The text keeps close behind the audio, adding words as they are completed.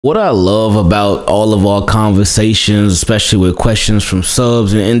What I love about all of our conversations, especially with questions from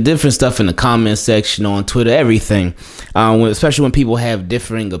subs and different stuff in the comment section on Twitter, everything, especially when people have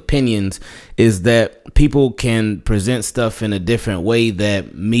differing opinions, is that people can present stuff in a different way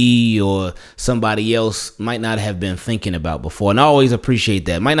that me or somebody else might not have been thinking about before. And I always appreciate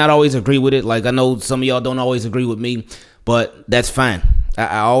that. Might not always agree with it. Like, I know some of y'all don't always agree with me, but that's fine.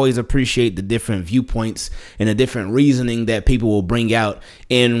 I always appreciate the different viewpoints and the different reasoning that people will bring out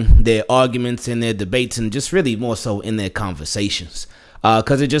in their arguments, in their debates, and just really more so in their conversations.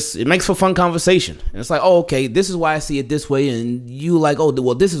 Because it makes for fun conversation. And it's like, oh, okay, this is why I see it this way, and you like, oh,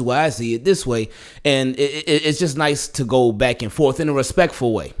 well, this is why I see it this way. And it's just nice to go back and forth in a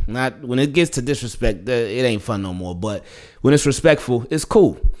respectful way. Not when it gets to disrespect, it ain't fun no more. But when it's respectful, it's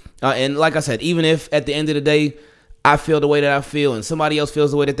cool. And like I said, even if at the end of the day, I feel the way that I feel and somebody else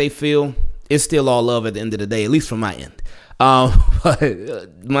feels the way that they feel, it's still all love at the end of the day, at least from my end.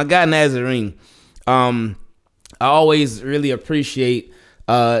 But my guy Nazarene, I always really appreciate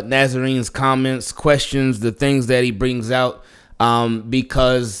Nazarene's comments, questions, the things that he brings out,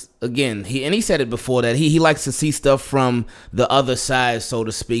 because again, he said it before that he likes to see stuff from the other side, so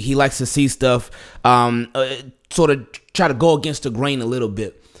to speak. He likes to see stuff sort of try to go against the grain a little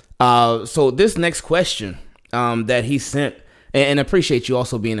bit. So this next question that he sent, and appreciate you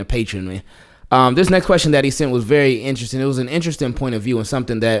also being a patron, man. This next question that he sent was very interesting. It was an interesting point of view and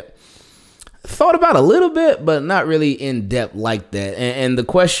something that I thought about a little bit, but not really in depth like that. And the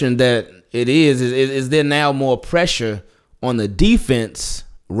question that it is there now more pressure on the defense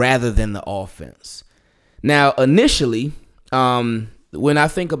rather than the offense? Now, initially, when I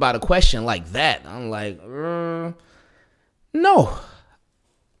think about a question like that, I'm like, no,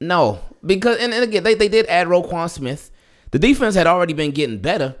 because and again they did add Roquan Smith. The defense had already been getting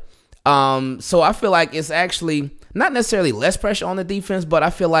better, so I feel like it's actually not necessarily less pressure on the defense, but I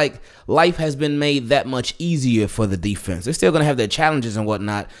feel like life has been made that much easier for the defense. They're still gonna have their challenges and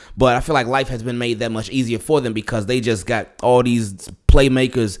whatnot, but I feel like life has been made that much easier for them because they just got all these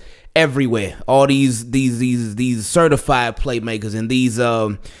playmakers everywhere, all these certified playmakers, and these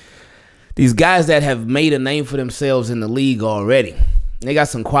guys that have made a name for themselves in the league already. They got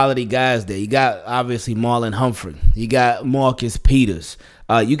some quality guys there. You got, obviously, Marlon Humphrey. You got Marcus Peters.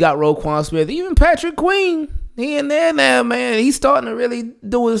 You got Roquan Smith. Even Patrick Queen. He in there now, man. He's starting to really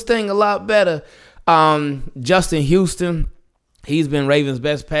do his thing a lot better. Justin Houston. He's been Ravens'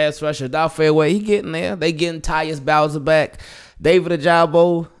 best pass rusher. Down fairway. He getting there. They getting Tyus Bowser back. David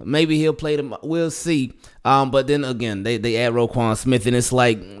Ajabo. Maybe he'll play them. We'll see. But then, again, they add Roquan Smith. And it's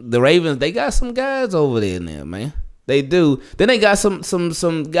like the Ravens, they got some guys over there now, man. They do. Then they got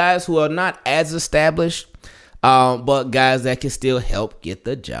some guys who are not as established, but guys that can still help get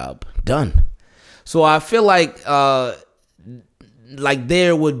the job done. So I feel like there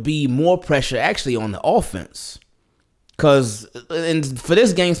would be more pressure actually on the offense, because for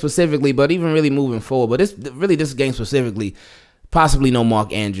this game specifically, but even really moving forward, but this game specifically, possibly no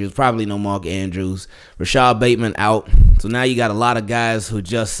Mark Andrews, probably no Mark Andrews. Rashad Bateman out. So now you got a lot of guys who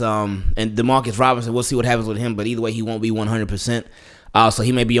just, and DeMarcus Robinson, we'll see what happens with him, but either way, he won't be 100%. So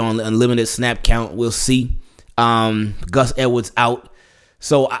he may be on unlimited snap count. We'll see. Gus Edwards out.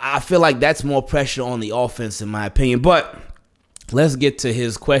 So I feel like that's more pressure on the offense, in my opinion. But let's get to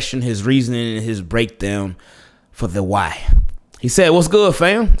his question, his reasoning, and his breakdown for the why. He said, "What's good,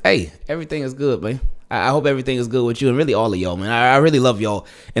 fam? Hey, everything is good, man. I hope everything is good with you and really all of y'all, man. I really love y'all,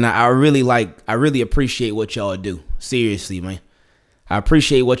 and I really appreciate what y'all do. Seriously, man. I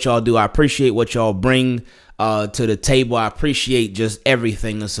appreciate what y'all do. I appreciate what y'all bring to the table. I appreciate just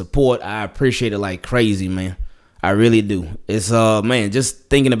everything, the support. I appreciate it like crazy, man. I really do. It's man, just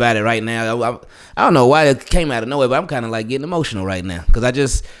thinking about it right now. I don't know why it came out of nowhere, but I'm kind of like getting emotional right now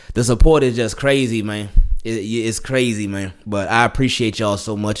because the support is just crazy, man. It's crazy, man. But I appreciate y'all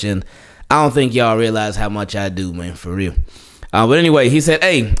so much, and I don't think y'all realize how much I do, man, for real. But anyway, he said,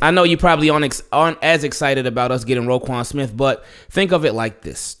 hey, I know you probably aren't as excited about us getting Roquan Smith, but think of it like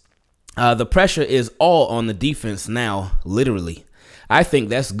this. The pressure is all on the defense now, literally. I think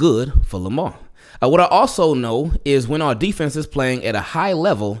that's good for Lamar. What I also know is when our defense is playing at a high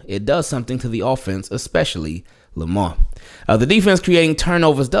level, it does something to the offense, especially Lamar. The defense creating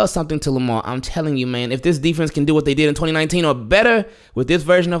turnovers does something to Lamar. I'm telling you, man, if this defense can do what they did in 2019 or better with this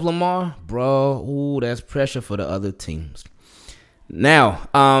version of Lamar, bro, ooh, that's pressure for the other teams. Now,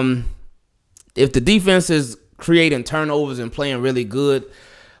 if the defense is creating turnovers and playing really good,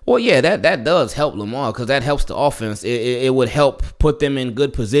 well, yeah, that does help Lamar because that helps the offense. It would help put them in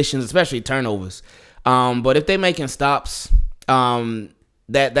good positions, especially turnovers. But if they're making stops,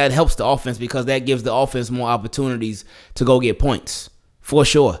 that helps the offense because that gives the offense more opportunities to go get points for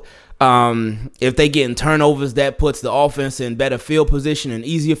sure. If they get in turnovers, that puts the offense in better field position and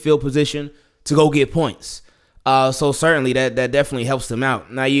easier field position to go get points. So certainly that definitely helps them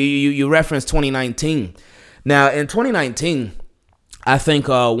out. Now you referenced 2019. Now in 2019, I think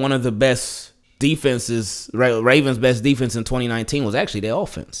one of the best defenses, Ravens' best defense in 2019 was actually their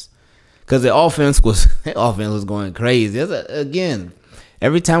offense, because their offense was going crazy. Again,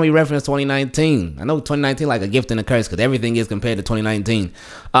 every time we reference 2019, I know 2019 like a gift and a curse because everything is compared to 2019.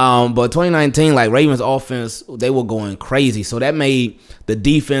 But 2019, like Ravens offense, they were going crazy. So that made the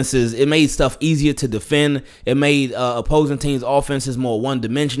defenses, it made stuff easier to defend. It made opposing teams' offenses more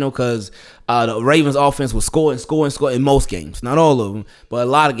one-dimensional because the Ravens offense was scoring in most games. Not all of them, but a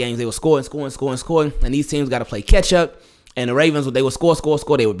lot of games they were scoring. And these teams got to play catch-up. And the Ravens, they would score.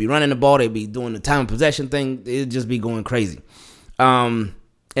 They would be running the ball. They'd be doing the time of possession thing. It'd just be going crazy. And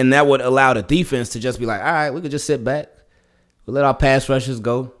that would allow the defense to just be like, all right, we could just sit back. We'll let our pass rushers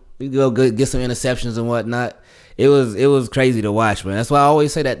go. We could go get some interceptions and whatnot. It was crazy to watch, man. That's why I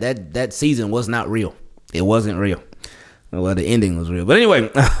always say that season was not real. It wasn't real. Well, the ending was real. But anyway,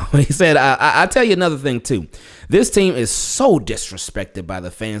 he said, I'll tell you another thing, too. This team is so disrespected by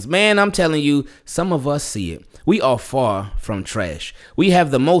the fans. Man, I'm telling you, some of us see it. We are far from trash. We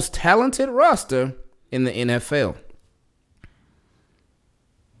have the most talented roster in the NFL.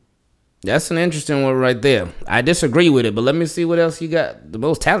 That's an interesting one right there. I disagree with it, but let me see what else you got. The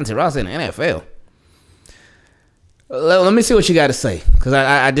most talented roster in the NFL. Let me see what you got to say, because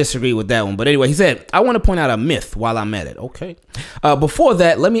I disagree with that one. But anyway, he said, I want to point out a myth while I'm at it. Okay. Before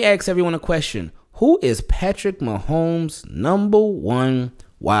that, let me ask everyone a question. Who is Patrick Mahomes' number one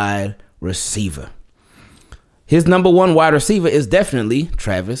wide receiver? His number one wide receiver is definitely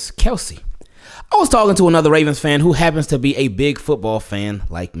Travis Kelce. I was talking to another Ravens fan who happens to be a big football fan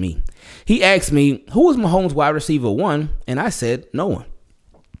like me. He asked me, who is Mahomes' wide receiver one? And I said, no one.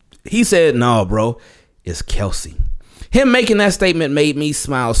 He said, no, bro, it's Kelce. Him making that statement made me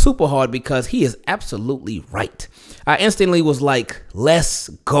smile super hard because he is absolutely right. I instantly was like, let's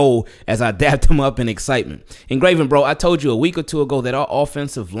go, as I dapped him up in excitement. Ingraven, bro, I told you a week or two ago that our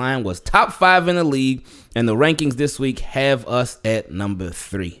offensive line was top 5 in the league, and the rankings this week have us at number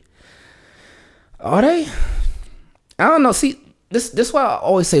 3. Are they? I don't know. See, this is why I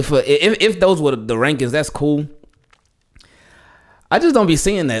always say, if those were the rankings, that's cool. I just don't be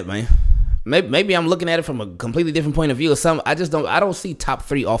seeing that, man. Maybe I'm looking at it from a completely different point of view or something. I don't see top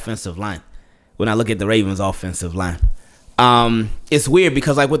 3 offensive line when I look at the Ravens offensive line. It's weird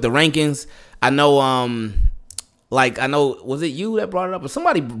because like with the rankings, I know, was it you that brought it up or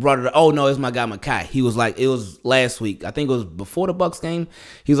somebody brought it up? Oh no, it's my guy Makai. He was like, it was last week. I think it was before the Bucs game.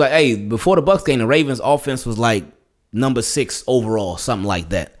 He was like, hey, before the Bucs game, the Ravens offense was like number 6 overall, something like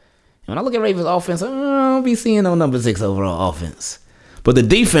that. And when I look at Ravens offense, I don't be seeing no number 6 overall offense. But the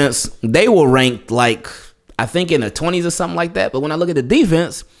defense, they were ranked like, I think in the 20s or something like that. But when I look at the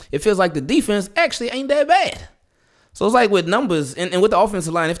defense, it feels like the defense actually ain't that bad. So it's like with numbers and with the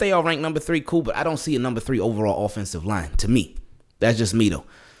offensive line, if they all rank number 3, cool. But I don't see a number 3 overall offensive line to me. That's just me though.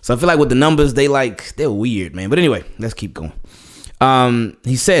 So I feel like with the numbers, they're weird, man. But anyway, let's keep going.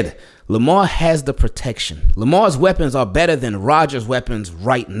 He said, Lamar has the protection. Lamar's weapons are better than Rodgers' weapons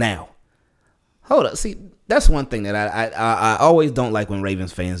right now. Hold up. See, that's one thing that I always don't like when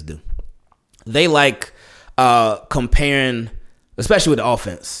Ravens fans do. They like comparing, especially with the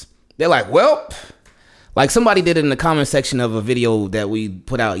offense. They're like, well, like somebody did it in the comment section of a video that we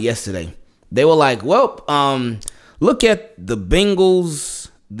put out yesterday. They were like, well, look at the Bengals,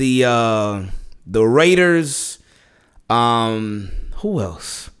 the Raiders, who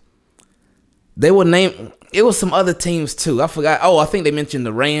else? They were named, it was some other teams too. I forgot. Oh, I think they mentioned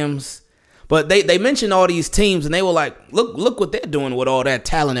the Rams. But they mentioned all these teams, and they were like, look what they're doing with all that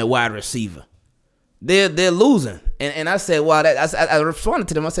talent at wide receiver. They're losing. And I said, wow, I responded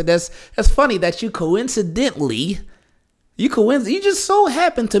to them. I said, that's funny that you just so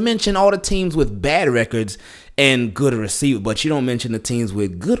happen to mention all the teams with bad records and good receivers, but you don't mention the teams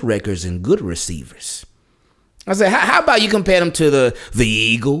with good records and good receivers. I said, how about you compare them to the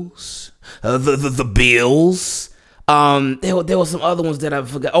Eagles, the Bills? There were some other ones that I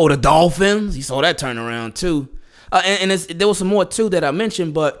forgot. Oh, the Dolphins. You saw that turnaround too. And there was some more too that I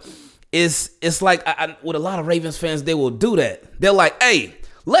mentioned, but it's like with a lot of Ravens fans, they will do that. They're like, hey,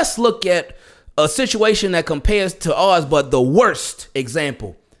 let's look at a situation that compares to ours, but the worst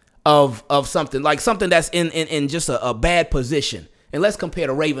example of something, like something that's in just a bad position. And let's compare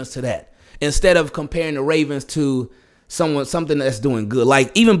the Ravens to that instead of comparing the Ravens to something that's doing good.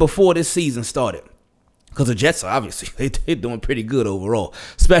 Like even before this season started, Because the Jets are obviously they're doing pretty good overall,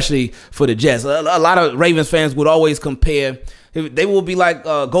 especially for the Jets. A lot of Ravens fans would always compare. They will be like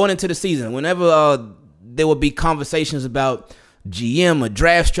going into the season, whenever there will be conversations about GM, a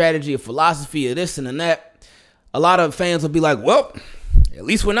draft strategy, a philosophy, or this and that. A lot of fans will be like, well, at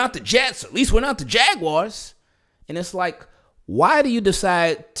least we're not the Jets. At least we're not the Jaguars. And it's like, why do you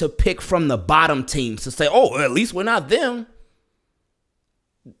decide to pick from the bottom teams to say, oh, at least we're not them?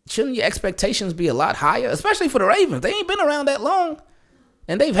 Shouldn't your expectations be a lot higher, especially for the Ravens? They ain't been around that long,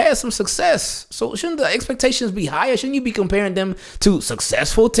 and they've had some success. So shouldn't the expectations be higher? Shouldn't you be comparing them to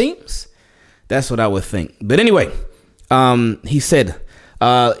successful teams? That's what I would think. But anyway, he said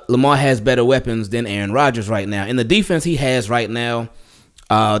Lamar has better weapons than Aaron Rodgers right now. In the defense he has right now,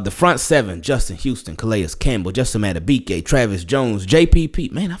 the front seven: Justin Houston, Calais Campbell, Justin Madubuike, Travis Jones,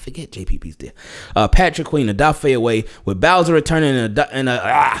 JPP. Man, I forget JPP's there. Patrick Queen, Odafe Away, with Bowser returning and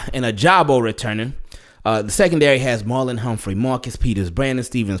Ajabo returning. The secondary has Marlon Humphrey, Marcus Peters, Brandon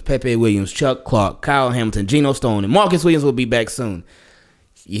Stevens, Pepe Williams, Chuck Clark, Kyle Hamilton, Geno Stone, and Marcus Williams will be back soon.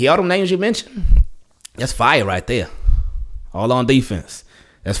 You hear all them names you mentioned? That's fire right there. All on defense.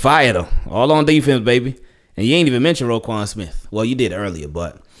 That's fire, though. All on defense, baby. And you ain't even mentioned Roquan Smith. Well, you did earlier,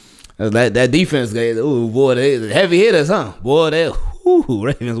 but that defense, ooh, boy, they heavy hitters, huh? Boy,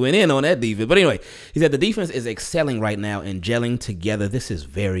 Ravens went in on that defense. But anyway, he said the defense is excelling right now and gelling together. This is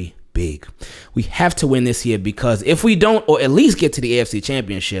very big. We have to win this year, because if we don't, or at least get to the AFC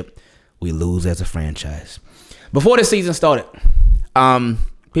Championship, we lose as a franchise. Before the season started,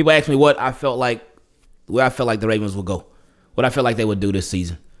 people asked me where I felt like the Ravens would go, what I felt like they would do this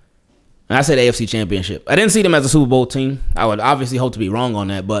season. And I said AFC Championship. I didn't see them as a Super Bowl team. I would obviously hope to be wrong on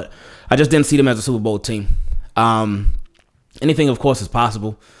that, but I just didn't see them as a Super Bowl team. Anything, of course, is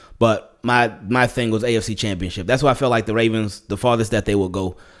possible, but my thing was AFC Championship. That's why I felt like the Ravens, the farthest that they will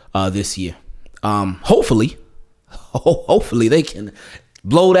go this year. Hopefully they can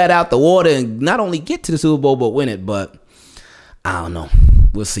blow that out the water and not only get to the Super Bowl, but win it. But I don't know.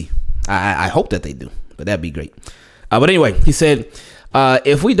 We'll see. I hope that they do, but that'd be great. But anyway, he said,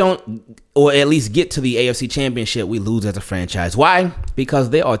 if we don't, or at least get to the AFC Championship, we lose as a franchise. Why? Because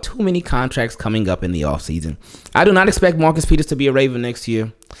there are too many contracts coming up in the offseason. I do not expect Marcus Peters to be a Raven next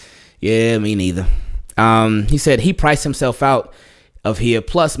year. Yeah, me neither. He said he priced himself out of here.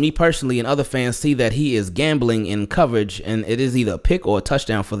 Plus, me personally and other fans see that he is gambling in coverage, and it is either a pick or a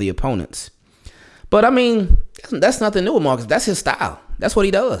touchdown for the opponents. But, I mean, that's nothing new with Marcus. That's his style. That's what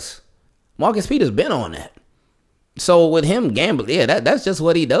he does. Marcus Peters been on that. So with him gambling, yeah, that's just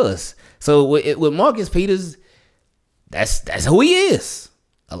what he does. So with Marcus Peters, that's who he is.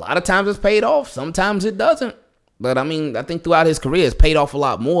 A lot of times it's paid off. Sometimes it doesn't. But, I mean, I think throughout his career, it's paid off a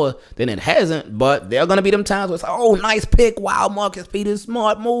lot more than it hasn't. But there are going to be them times where it's like, oh, nice pick. Wow, Marcus Peters,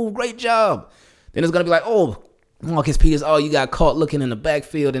 smart move, great job. Then it's going to be like, oh, Marcus Peters, oh, you got caught looking in the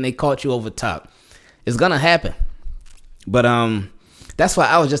backfield and they caught you over top. It's going to happen. But that's why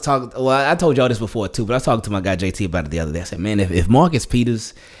I was just talking. Well, I told y'all this before too, but I was talking to my guy JT about it the other day. I said, man, if Marcus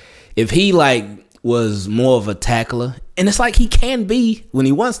Peters, if he like was more of a tackler, and it's like he can be when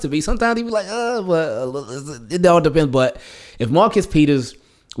he wants to be. Sometimes he be like, but it all depends. But if Marcus Peters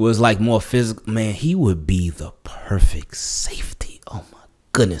was like more physical, man, he would be the perfect safety. Oh my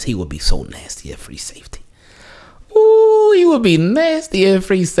goodness, he would be so nasty at free safety. Ooh, he would be nasty at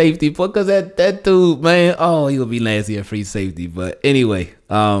free safety, because that dude, man, oh, he would be nasty at free safety. But anyway,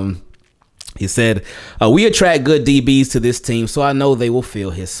 he said, we attract good DBs to this team, so I know they will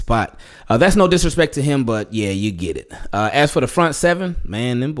fill his spot. That's no disrespect to him, but yeah, you get it. As for the front seven,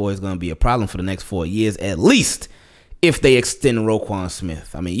 man, them boys going to be a problem for the next 4 years, at least if they extend Roquan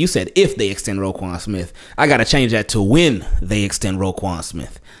Smith. I mean, you said if they extend Roquan Smith. I got to change that to when they extend Roquan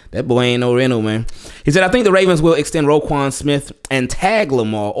Smith. That boy ain't no rental, man. He said, I think the Ravens will extend Roquan Smith and tag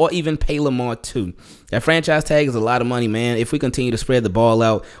Lamar, or even pay Lamar too. That franchise tag is a lot of money, man. If we continue to spread the ball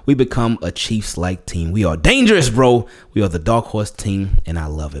out, we become a Chiefs-like team. We are dangerous, bro. We are the dark horse team, and I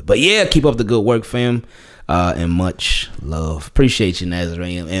love it. But yeah, keep up the good work, fam. And much love. Appreciate you,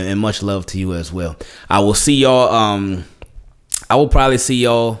 Nazarene, and much love to you as well. I will see y'all. I will probably see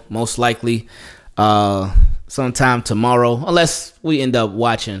y'all most likely sometime tomorrow, unless we end up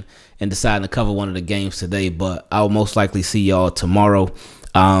watching and deciding to cover one of the games today. But I'll most likely see y'all tomorrow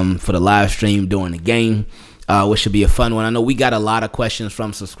for the live stream during the game, which should be a fun one. I know we got a lot of questions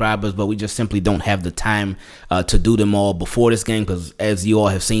from subscribers, but we just simply don't have the time to do them all before this game, because as you all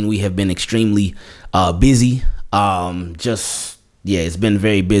have seen, we have been extremely busy. It's been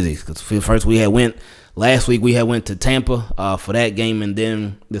very busy. Because first last week we had went to Tampa for that game, and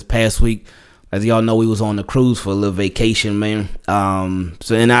then this past week As y'all know, we was on the cruise for a little vacation, man.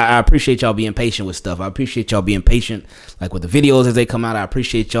 And I appreciate y'all being patient with stuff. I appreciate y'all being patient, like with the videos as they come out. I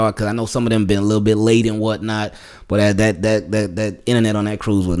appreciate y'all because I know some of them been a little bit late and whatnot. But that internet on that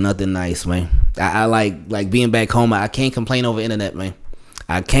cruise was nothing nice, man. I like being back home. I can't complain over internet, man.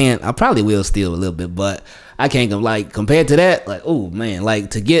 I can't. I probably will still a little bit, but I can't compared to that. Like, oh man,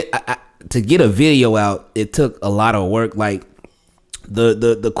 like to get a video out, it took a lot of work. Like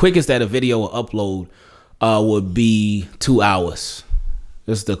the quickest that a video will upload would be 2 hours.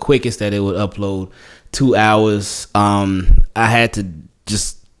 That's the quickest that it would upload. 2 hours. I had to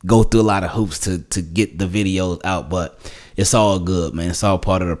just go through a lot of hoops to get the videos out, but it's all good, man. It's all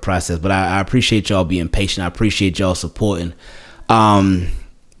part of the process. But I appreciate y'all being patient. I appreciate y'all supporting.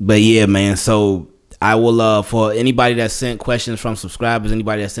 But yeah, man. So I will, for anybody that sent questions from subscribers,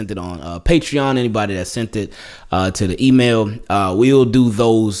 anybody that sent it on Patreon, anybody that sent it to the email, we will do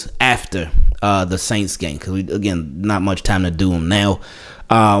those after the Saints game because again, not much time to do them now.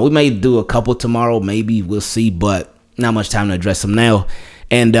 We may do a couple tomorrow, maybe we'll see, but not much time to address them now.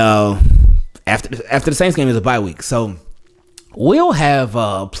 And after the Saints game is a bye week, so we'll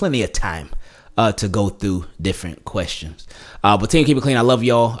have plenty of time to go through different questions. But team, keep it clean. I love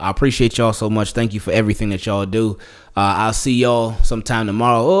y'all. I appreciate y'all so much. Thank you for everything that y'all do. I'll see y'all sometime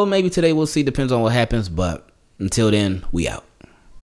tomorrow, or maybe today. We'll see. Depends on what happens. But until then, we out.